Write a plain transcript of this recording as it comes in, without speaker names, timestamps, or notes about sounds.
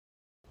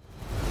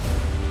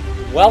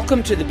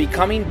Welcome to the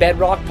Becoming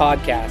Bedrock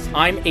podcast.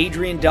 I'm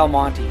Adrian Del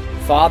Monte,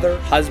 father,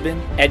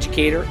 husband,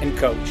 educator, and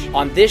coach.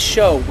 On this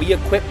show, we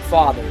equip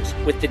fathers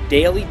with the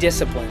daily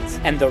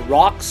disciplines and the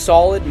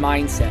rock-solid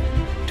mindset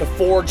to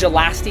forge a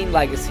lasting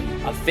legacy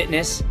of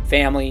fitness,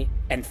 family,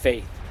 and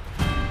faith.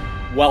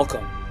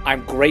 Welcome.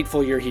 I'm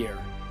grateful you're here.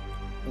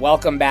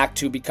 Welcome back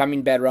to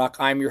Becoming Bedrock.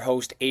 I'm your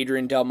host,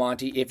 Adrian Del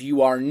Monte. If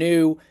you are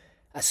new,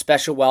 a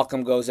special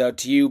welcome goes out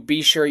to you.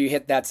 Be sure you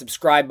hit that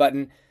subscribe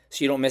button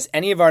so you don't miss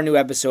any of our new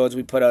episodes.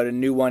 We put out a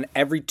new one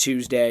every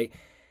Tuesday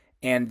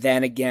and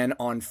then again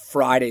on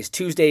Fridays.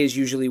 Tuesday is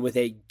usually with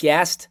a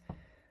guest,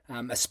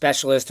 a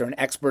specialist or an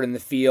expert in the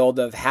field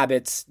of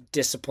habits,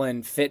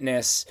 discipline,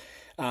 fitness,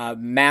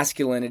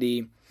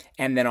 masculinity.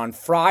 And then on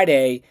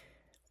Friday,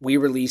 we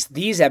release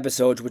these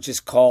episodes, which is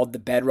called the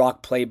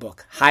Bedrock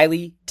Playbook.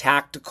 Highly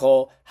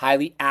tactical,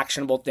 highly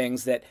actionable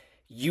things that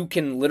you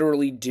can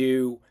literally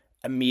do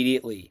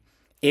immediately.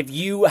 If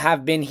you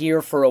have been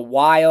here for a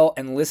while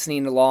and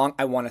listening along,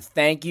 I want to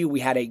thank you.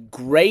 We had a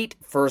great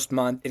first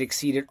month. It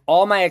exceeded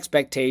all my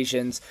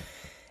expectations.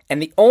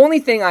 And the only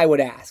thing I would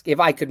ask, if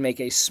I could make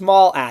a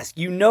small ask,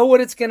 you know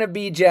what it's going to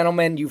be,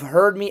 gentlemen. You've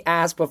heard me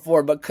ask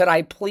before, but could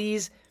I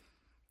please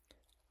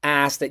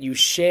ask that you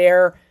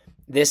share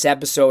this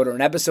episode or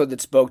an episode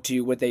that spoke to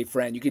you with a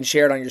friend? You can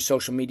share it on your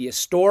social media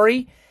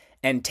story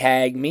and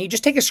tag me.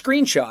 Just take a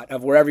screenshot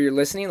of wherever you're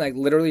listening, like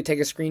literally take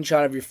a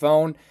screenshot of your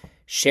phone,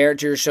 share it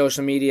to your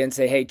social media and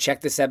say, hey,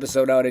 check this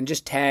episode out, and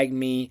just tag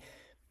me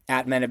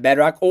at Men of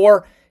Bedrock,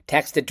 or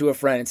text it to a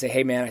friend and say,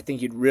 hey man, I think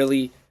you'd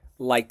really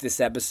like this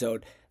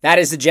episode. That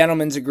is the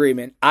gentleman's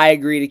agreement. I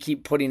agree to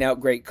keep putting out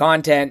great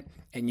content,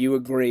 and you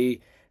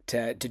agree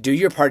to do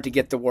your part to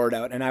get the word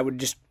out, and I would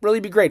just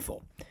really be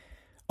grateful.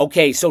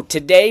 Okay, so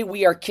today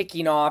we are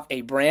kicking off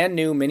a brand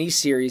new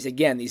mini-series.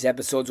 Again, these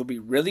episodes will be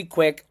really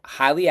quick,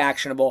 highly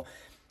actionable,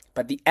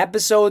 but the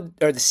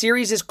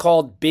series is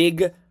called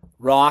Big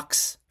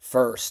Rocks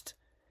First.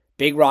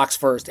 Big Rocks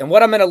First. And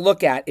what I'm going to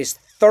look at is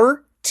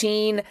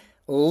 13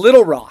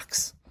 little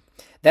rocks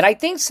that I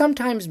think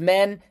sometimes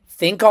men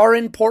think are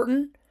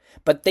important,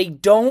 but they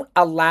don't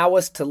allow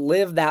us to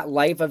live that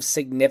life of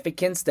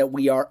significance that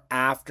we are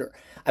after.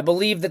 I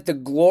believe that the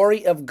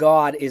glory of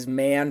God is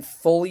man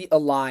fully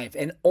alive.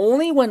 And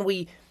only when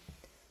we,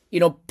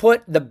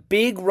 put the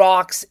big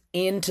rocks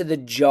into the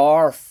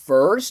jar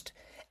first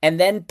and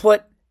then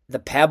put the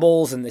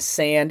pebbles and the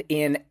sand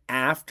in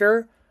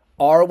after,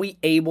 are we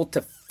able to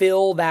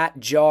fill that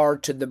jar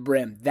to the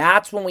brim.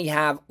 That's when we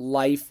have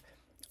life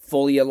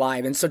fully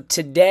alive. And so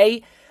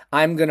today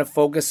I'm going to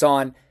focus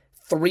on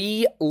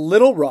 3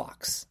 little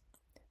rocks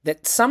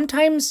that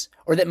sometimes,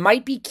 or that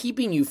might be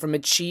keeping you from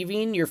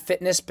achieving your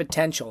fitness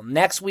potential.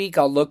 Next week,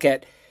 I'll look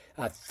at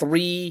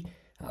 3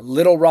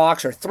 little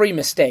rocks, or 3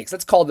 mistakes.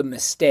 Let's call them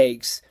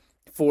mistakes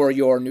for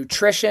your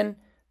nutrition.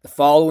 The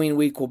following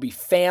week will be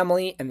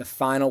family, and the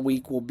final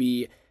week will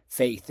be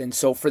faith. And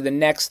so for the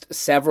next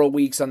several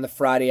weeks on the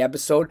Friday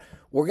episode,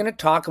 we're going to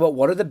talk about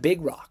what are the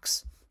big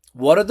rocks.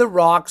 What are the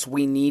rocks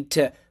we need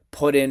to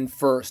put in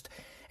first?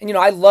 And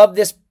I love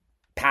this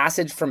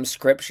passage from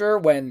Scripture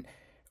when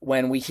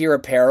we hear a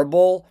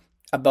parable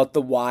about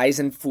the wise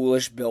and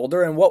foolish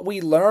builder. And what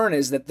we learn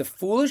is that the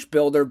foolish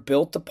builder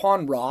built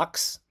upon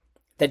rocks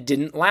that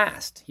didn't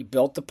last. He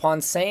built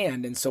upon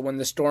sand. And so when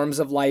the storms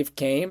of life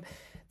came,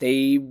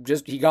 he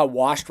got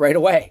washed right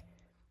away.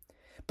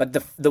 But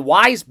the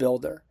wise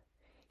builder,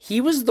 he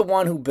was the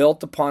one who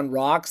built upon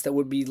rocks that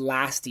would be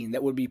lasting,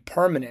 that would be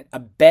permanent, a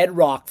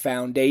bedrock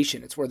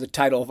foundation. It's where the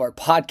title of our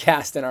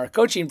podcast and our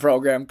coaching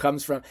program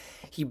comes from.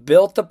 He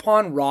built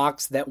upon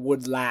rocks that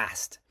would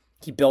last.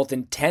 He built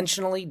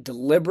intentionally,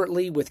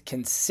 deliberately, with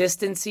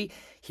consistency.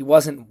 He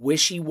wasn't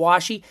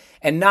wishy-washy.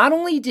 And not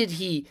only did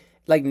he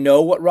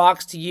know what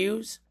rocks to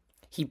use,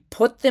 he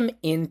put them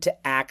into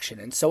action.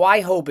 And so I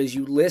hope as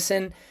you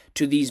listen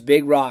to these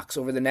big rocks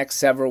over the next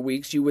several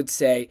weeks, you would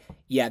say,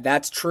 yeah,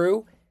 that's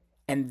true.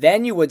 And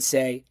then you would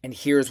say, and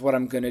here's what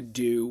I'm going to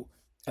do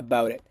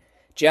about it.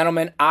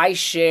 Gentlemen, I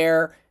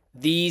share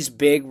these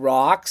big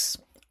rocks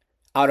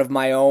out of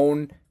my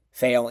own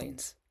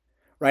failings,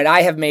 right?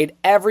 I have made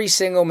every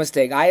single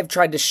mistake. I have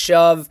tried to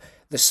shove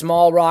the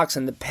small rocks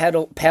and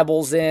the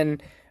pebbles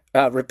in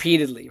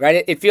repeatedly,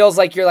 right? It feels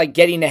like you're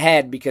getting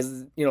ahead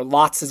because,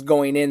 lots is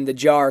going in the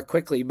jar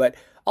quickly, but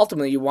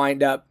ultimately you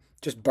wind up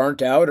just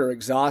burnt out or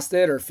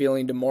exhausted or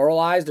feeling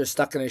demoralized or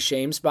stuck in a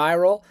shame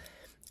spiral.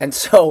 And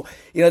so,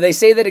 they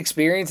say that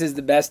experience is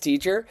the best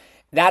teacher.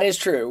 That is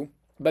true.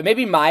 But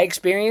maybe my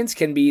experience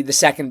can be the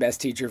second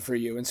best teacher for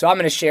you. And so I'm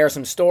going to share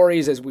some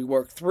stories as we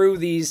work through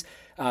these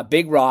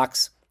big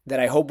rocks that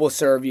I hope will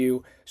serve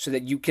you so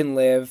that you can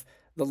live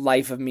the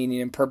life of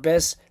meaning and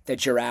purpose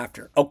that you're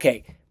after.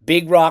 Okay,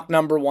 big rock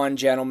number 1,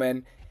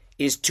 gentlemen,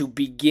 is to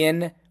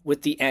begin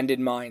with the end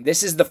in mind.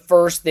 This is the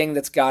first thing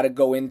that's got to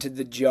go into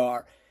the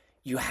jar.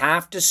 You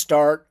have to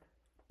start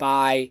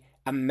by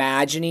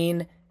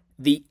imagining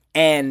the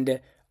end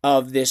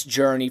of this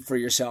journey for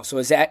yourself. So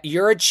as that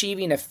you're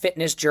achieving a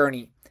fitness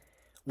journey,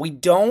 we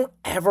don't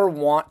ever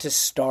want to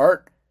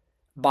start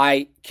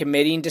by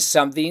committing to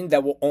something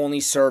that will only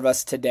serve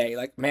us today.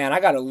 Like, man, I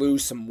got to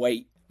lose some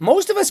weight.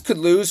 Most of us could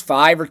lose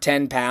 5 or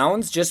 10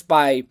 pounds just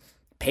by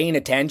paying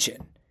attention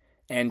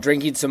and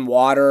drinking some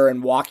water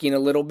and walking a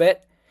little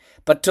bit.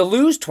 But to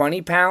lose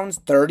 20 pounds,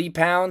 30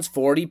 pounds,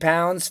 40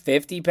 pounds,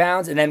 50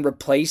 pounds, and then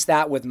replace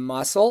that with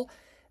muscle,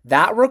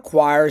 that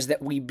requires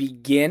that we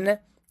begin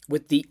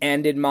with the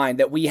end in mind,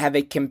 that we have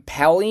a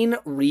compelling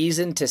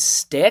reason to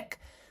stick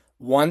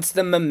once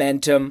the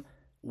momentum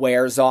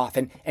wears off.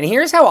 And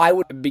here's how I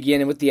would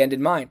begin with the end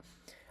in mind.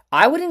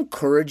 I would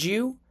encourage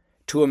you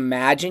to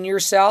imagine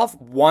yourself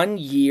 1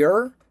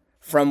 year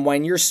from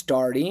when you're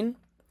starting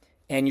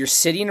and you're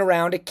sitting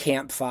around a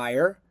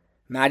campfire.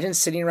 Imagine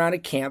sitting around a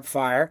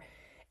campfire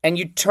and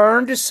you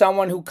turn to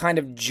someone who kind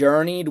of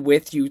journeyed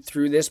with you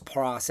through this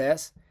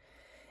process,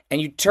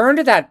 and you turn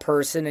to that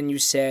person and you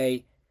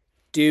say,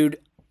 dude,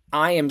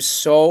 I am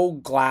so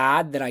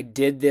glad that I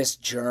did this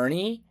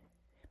journey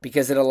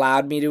because it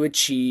allowed me to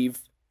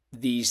achieve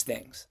these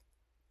things.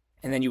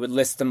 And then you would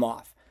list them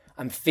off.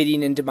 I'm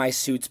fitting into my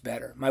suits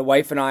better. My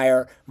wife and I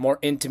are more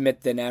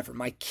intimate than ever.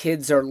 My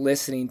kids are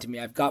listening to me.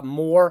 I've got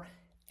more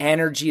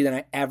energy than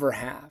I ever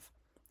have.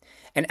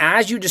 And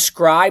as you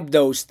describe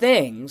those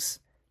things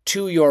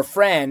to your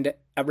friend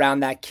around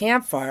that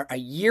campfire a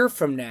year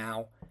from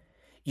now,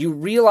 you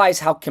realize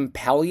how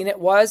compelling it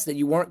was that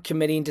you weren't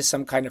committing to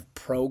some kind of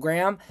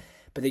program,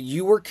 but that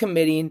you were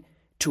committing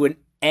to an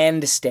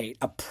end state,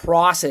 a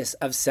process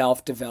of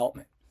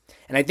self-development.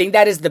 And I think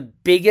that is the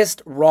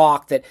biggest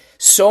rock that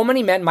so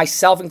many men,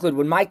 myself included,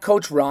 when my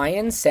coach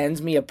Ryan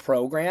sends me a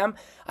program,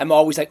 I'm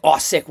always like, oh,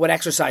 sick, what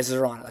exercises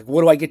are on it? Like,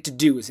 what do I get to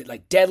do? Is it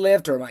like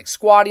deadlift or am I like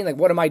squatting? Like,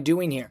 what am I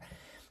doing here?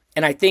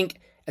 And I think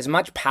as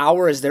much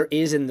power as there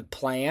is in the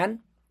plan,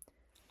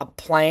 a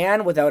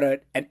plan without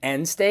an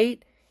end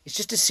state is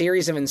just a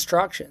series of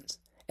instructions.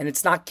 And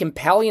it's not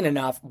compelling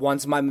enough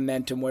once my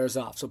momentum wears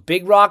off. So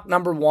big rock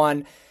number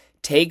 1,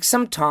 take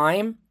some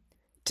time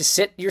to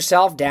sit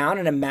yourself down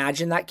and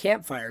imagine that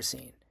campfire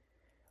scene,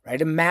 right?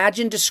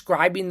 Imagine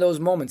describing those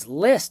moments.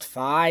 List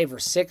 5 or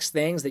 6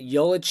 things that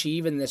you'll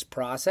achieve in this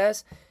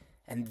process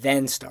and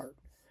then start.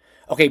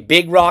 Okay,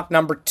 big rock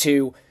number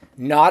 2,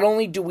 not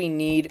only do we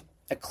need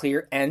a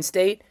clear end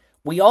state,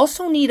 we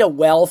also need a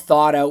well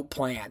thought out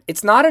plan.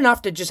 It's not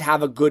enough to just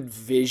have a good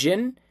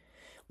vision.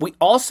 We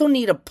also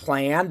need a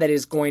plan that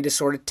is going to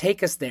sort of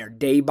take us there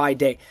day by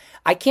day.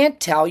 I can't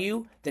tell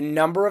you the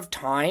number of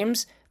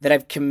times that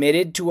I've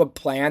committed to a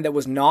plan that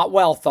was not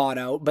well thought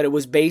out, but it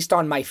was based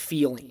on my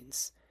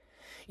feelings.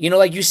 You know,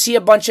 like you see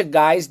a bunch of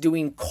guys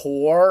doing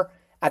core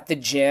at the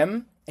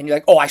gym and you're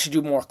like, oh, I should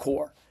do more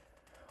core.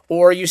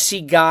 Or you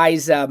see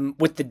guys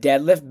with the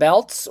deadlift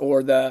belts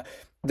or the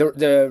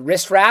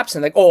wrist wraps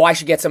and like, oh, I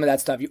should get some of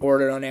that stuff. You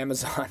order it on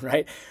Amazon,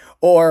 right?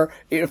 Or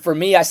for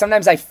me,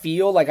 sometimes I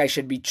feel like I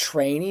should be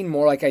training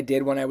more like I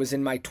did when I was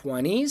in my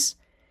 20s.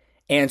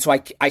 And so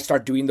I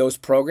start doing those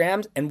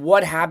programs. And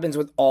what happens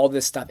with all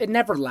this stuff? It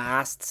never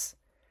lasts,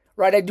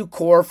 right? I do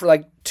core for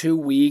like 2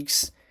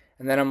 weeks.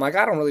 And then I'm like,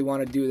 I don't really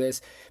want to do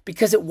this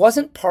because it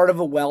wasn't part of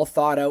a well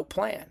thought out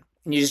plan.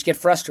 And you just get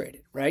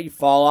frustrated, right? You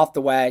fall off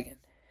the wagon.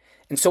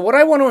 And so what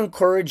I want to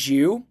encourage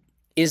you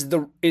is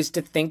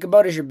to think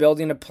about as you're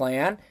building a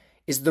plan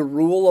is the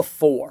rule of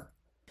 4.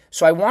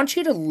 So I want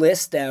you to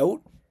list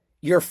out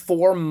your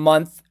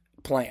 4-month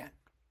plan.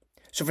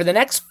 So for the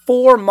next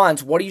 4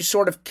 months, what are you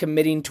sort of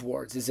committing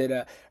towards?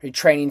 Are you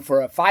training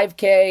for a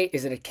 5K?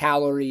 Is it a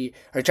calorie?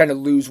 Are you trying to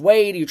lose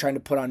weight? Are you trying to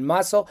put on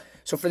muscle?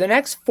 So for the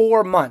next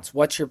 4 months,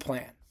 what's your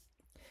plan?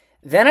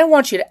 Then I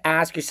want you to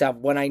ask yourself,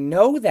 when I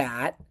know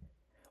that,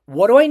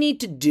 what do I need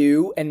to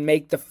do and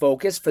make the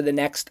focus for the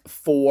next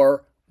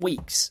 4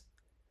 weeks?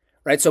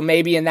 Right? So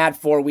maybe in that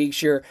 4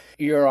 weeks,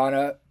 you're on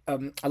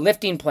a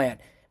lifting plan.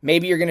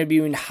 Maybe you're going to be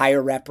in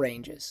higher rep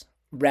ranges,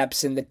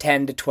 reps in the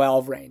 10 to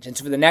 12 range. And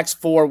so for the next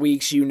 4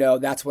 weeks,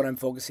 that's what I'm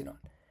focusing on.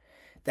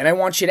 Then I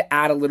want you to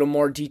add a little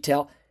more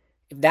detail.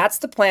 If that's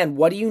the plan,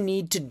 what do you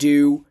need to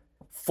do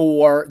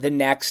for the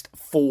next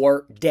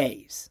 4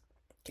 days?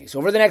 Okay, so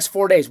over the next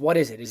 4 days, what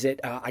is it? Is it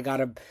I got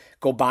to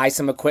go buy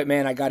some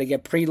equipment. I got to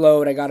get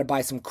preload. I got to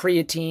buy some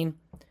creatine.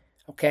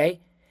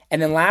 Okay.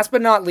 And then last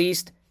but not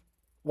least,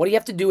 what do you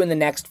have to do in the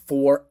next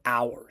 4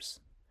 hours?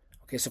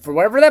 Okay, so for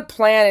whatever that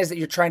plan is that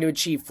you're trying to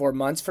achieve 4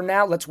 months from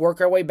now, let's work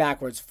our way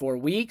backwards. 4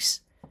 weeks,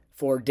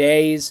 4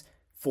 days,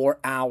 4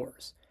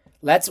 hours.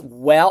 Let's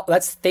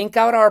think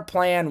out our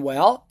plan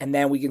well, and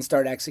then we can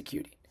start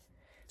executing.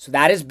 So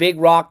that is big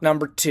rock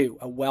number 2,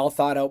 a well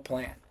thought out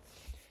plan.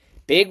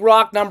 Big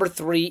rock number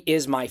 3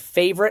 is my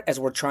favorite as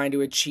we're trying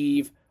to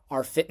achieve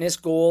our fitness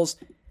goals.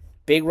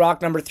 Big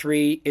rock number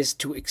 3 is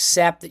to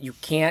accept that you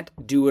can't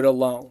do it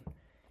alone.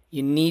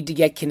 You need to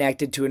get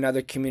connected to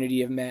another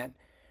community of men.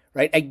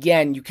 Right?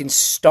 Again, you can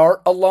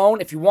start alone.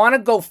 If you want to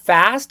go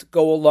fast,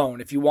 go alone.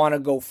 If you want to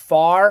go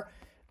far,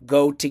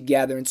 go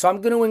together. And so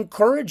I'm going to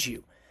encourage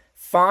you.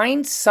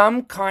 Find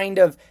some kind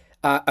of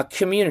a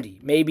community.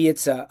 Maybe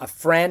it's a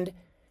friend.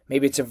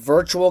 Maybe it's a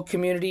virtual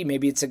community.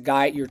 Maybe it's a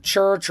guy at your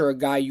church or a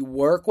guy you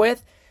work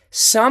with.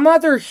 Some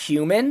other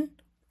human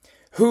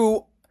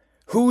who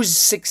whose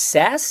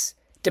success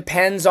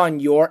depends on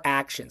your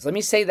actions. Let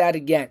me say that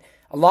again.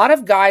 A lot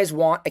of guys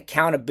want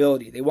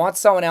accountability. They want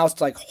someone else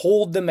to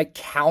hold them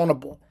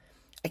accountable.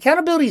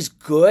 Accountability is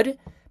good,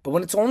 but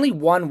when it's only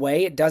one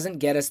way, it doesn't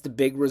get us the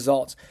big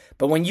results.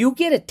 But when you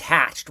get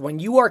attached, when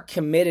you are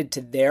committed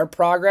to their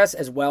progress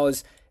as well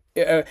as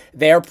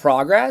their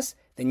progress,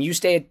 then you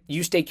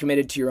stay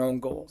committed to your own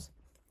goals.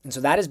 And so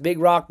that is big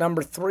rock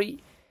number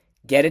 3.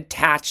 Get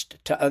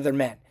attached to other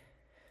men.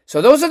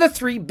 So those are the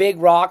 3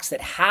 big rocks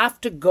that have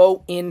to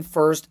go in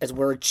first as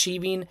we're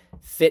achieving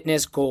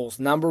fitness goals.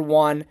 Number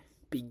 1,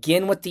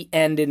 begin with the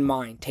end in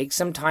mind. Take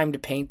some time to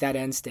paint that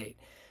end state.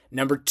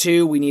 Number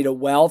 2, we need a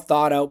well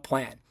thought out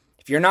plan.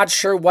 If you're not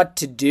sure what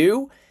to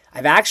do,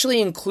 I've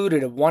actually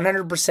included a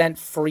 100%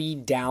 free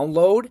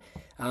download.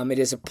 It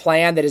is a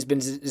plan that has been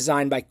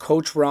designed by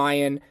Coach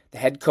Ryan, the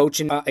head coach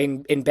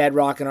in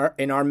Bedrock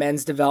in our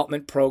men's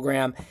development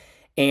program.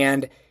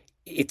 And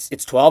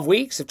it's 12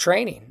 weeks of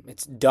training.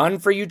 It's done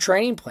for you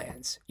training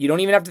plans. You don't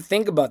even have to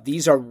think about it.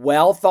 These are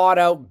well thought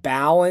out,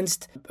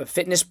 balanced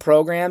fitness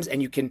programs,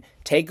 and you can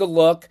take a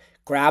look,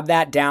 grab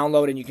that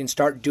download, and you can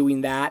start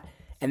doing that.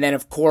 And then,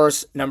 of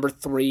course,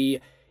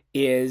 big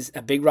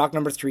rock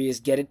number 3 is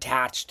get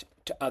attached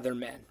to other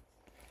men.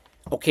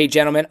 Okay,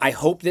 gentlemen, I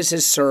hope this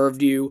has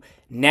served you.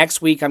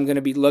 Next week, I'm going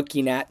to be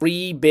looking at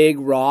 3 big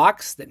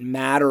rocks that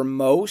matter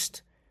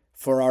most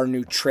for our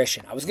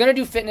nutrition. I was going to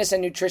do fitness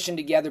and nutrition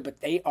together,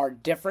 but they are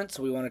different,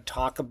 so we want to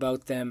talk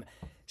about them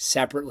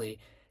separately.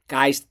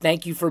 Guys,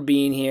 thank you for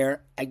being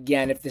here.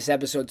 Again, if this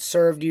episode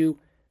served you,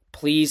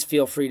 please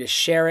feel free to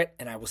share it,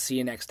 and I will see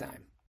you next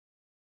time.